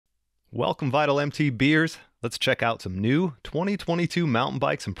Welcome, Vital MT Beers. Let's check out some new 2022 mountain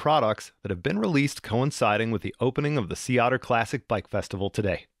bikes and products that have been released coinciding with the opening of the Sea Otter Classic Bike Festival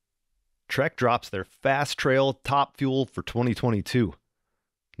today. Trek drops their Fast Trail Top Fuel for 2022.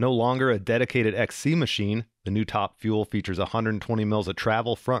 No longer a dedicated XC machine, the new Top Fuel features 120 mils of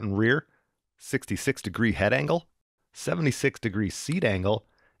travel front and rear, 66-degree head angle, 76-degree seat angle,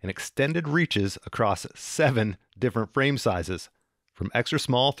 and extended reaches across 7 different frame sizes, from extra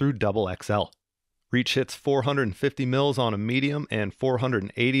small through double XL. Reach hits 450 mils on a medium and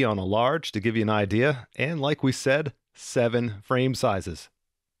 480 on a large to give you an idea, and like we said, 7 frame sizes.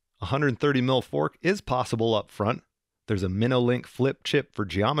 130 mil fork is possible up front. There's a MinoLink flip chip for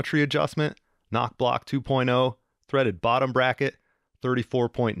geometry adjustment, knock block 2.0, threaded bottom bracket,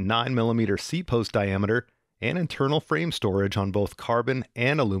 34.9 millimeter seat post diameter, and internal frame storage on both carbon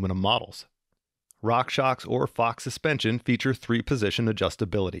and aluminum models. RockShox or Fox suspension feature 3-position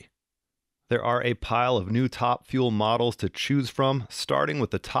adjustability. There are a pile of new Top Fuel models to choose from, starting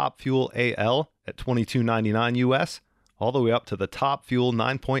with the Top Fuel AL at $22.99 US, all the way up to the Top Fuel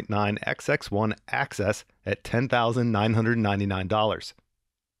 9.9 XX1 Access at $10,999.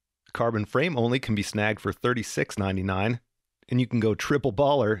 Carbon frame only can be snagged for $36.99, and you can go triple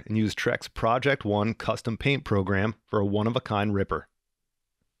baller and use Trek's Project One custom paint program for a one-of-a-kind ripper.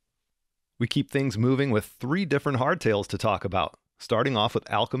 We keep things moving with 3 different hardtails to talk about, starting off with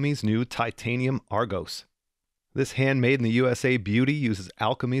Alchemy's new titanium Argos. This handmade in the USA beauty uses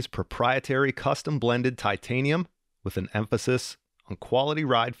Alchemy's proprietary custom blended titanium with an emphasis on quality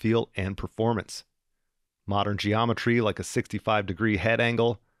ride feel and performance. Modern geometry like a 65-degree head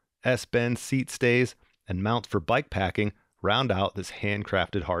angle, S-bend seat stays, and mounts for bike packing round out this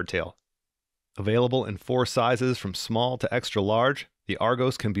handcrafted hardtail. Available in 4 sizes from small to extra large, the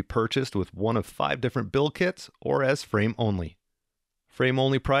Argos can be purchased with one of 5 different build kits or as frame only. Frame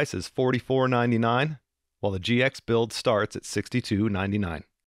only price is $44.99, while the GX build starts at $62.99.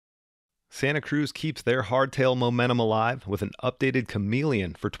 Santa Cruz keeps their hardtail momentum alive with an updated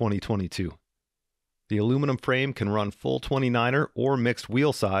Chameleon for 2022. The aluminum frame can run full 29er or mixed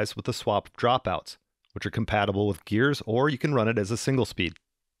wheel size with the swapped dropouts, which are compatible with gears, or you can run it as a single speed.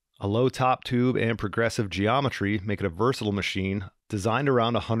 A low top tube and progressive geometry make it a versatile machine designed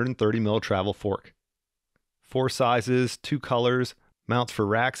around a 130 mil travel fork. 4 sizes, 2 colors, mounts for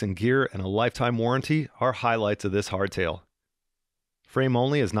racks and gear, and a lifetime warranty are highlights of this hardtail. Frame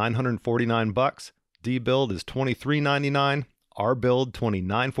only is $949, D build is $23.99, R build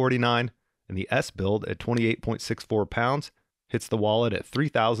 $29.49, and the S build at 28.64 pounds hits the wallet at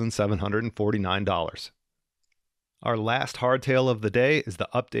 $3,749. Our last hardtail of the day is the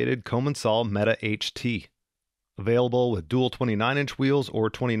updated Commencal Meta HT. Available with dual 29-inch wheels or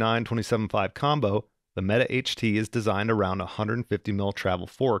 29-27.5 combo, the Meta HT is designed around a 150 mil travel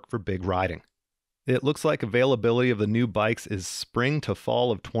fork for big riding. It looks like availability of the new bikes is spring to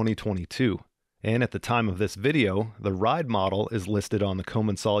fall of 2022, and at the time of this video, the ride model is listed on the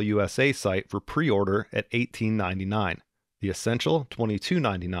Commencal USA site for pre-order at $18.99, the Essential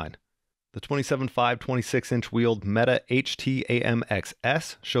 $22.99. The 27.5 26-inch wheeled Meta HT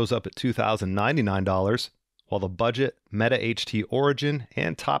AMXS shows up at $2,099, while the budget Meta HT Origin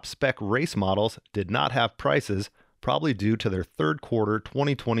and top spec race models did not have prices, probably due to their third quarter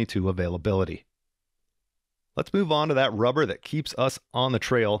 2022 availability. Let's move on to that rubber that keeps us on the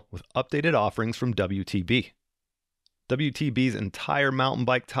trail with updated offerings from WTB. WTB's entire mountain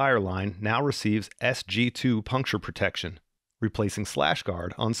bike tire line now receives SG2 puncture protection, replacing Slash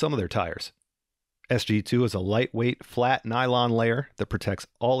Guard on some of their tires. SG2 is a lightweight, flat nylon layer that protects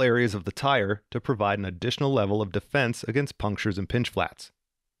all areas of the tire to provide an additional level of defense against punctures and pinch flats.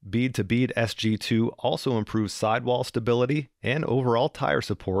 Bead-to-bead SG2 also improves sidewall stability and overall tire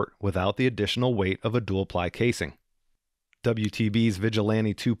support without the additional weight of a dual-ply casing. WTB's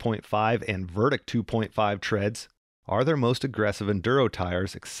Vigilante 2.5 and Verdict 2.5 treads are their most aggressive enduro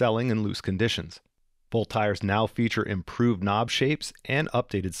tires, excelling in loose conditions. Both tires now feature improved knob shapes and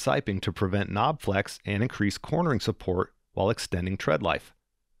updated siping to prevent knob flex and increase cornering support while extending tread life.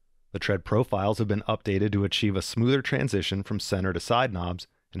 The tread profiles have been updated to achieve a smoother transition from center to side knobs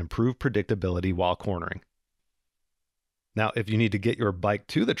and improve predictability while cornering. Now, if you need to get your bike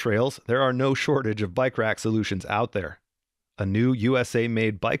to the trails, there are no shortage of bike rack solutions out there. A new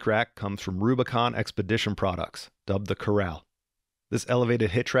USA-made bike rack comes from Rubicon Expedition products, dubbed the Corral. This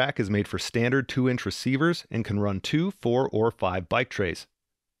elevated hitch rack is made for standard 2-inch receivers and can run 2, 4, or 5 bike trays.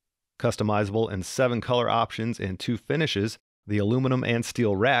 Customizable in 7 color options and 2 finishes, the aluminum and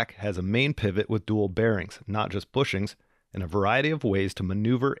steel rack has a main pivot with dual bearings, not just bushings, and a variety of ways to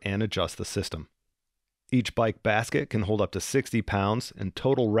maneuver and adjust the system. Each bike basket can hold up to 60 pounds, and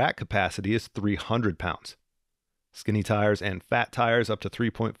total rack capacity is 300 pounds. Skinny tires and fat tires up to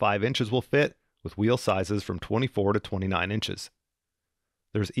 3.5 inches will fit, with wheel sizes from 24 to 29 inches.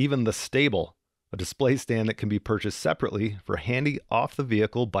 There's even the Stable, a display stand that can be purchased separately for handy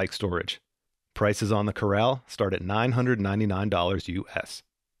off-the-vehicle bike storage. Prices on the Corral start at $999 US.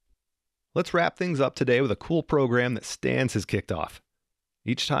 Let's wrap things up today with a cool program that Stans has kicked off.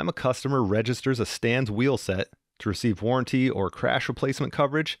 Each time a customer registers a Stans wheel set to receive warranty or crash replacement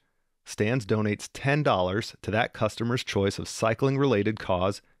coverage, Stans donates $10 to that customer's choice of cycling-related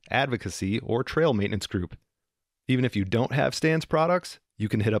cause, advocacy, or trail maintenance group. Even if you don't have Stans products, you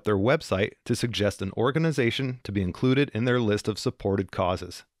can hit up their website to suggest an organization to be included in their list of supported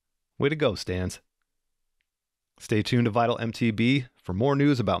causes. Way to go, Stans. Stay tuned to Vital MTB for more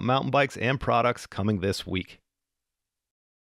news about mountain bikes and products coming this week.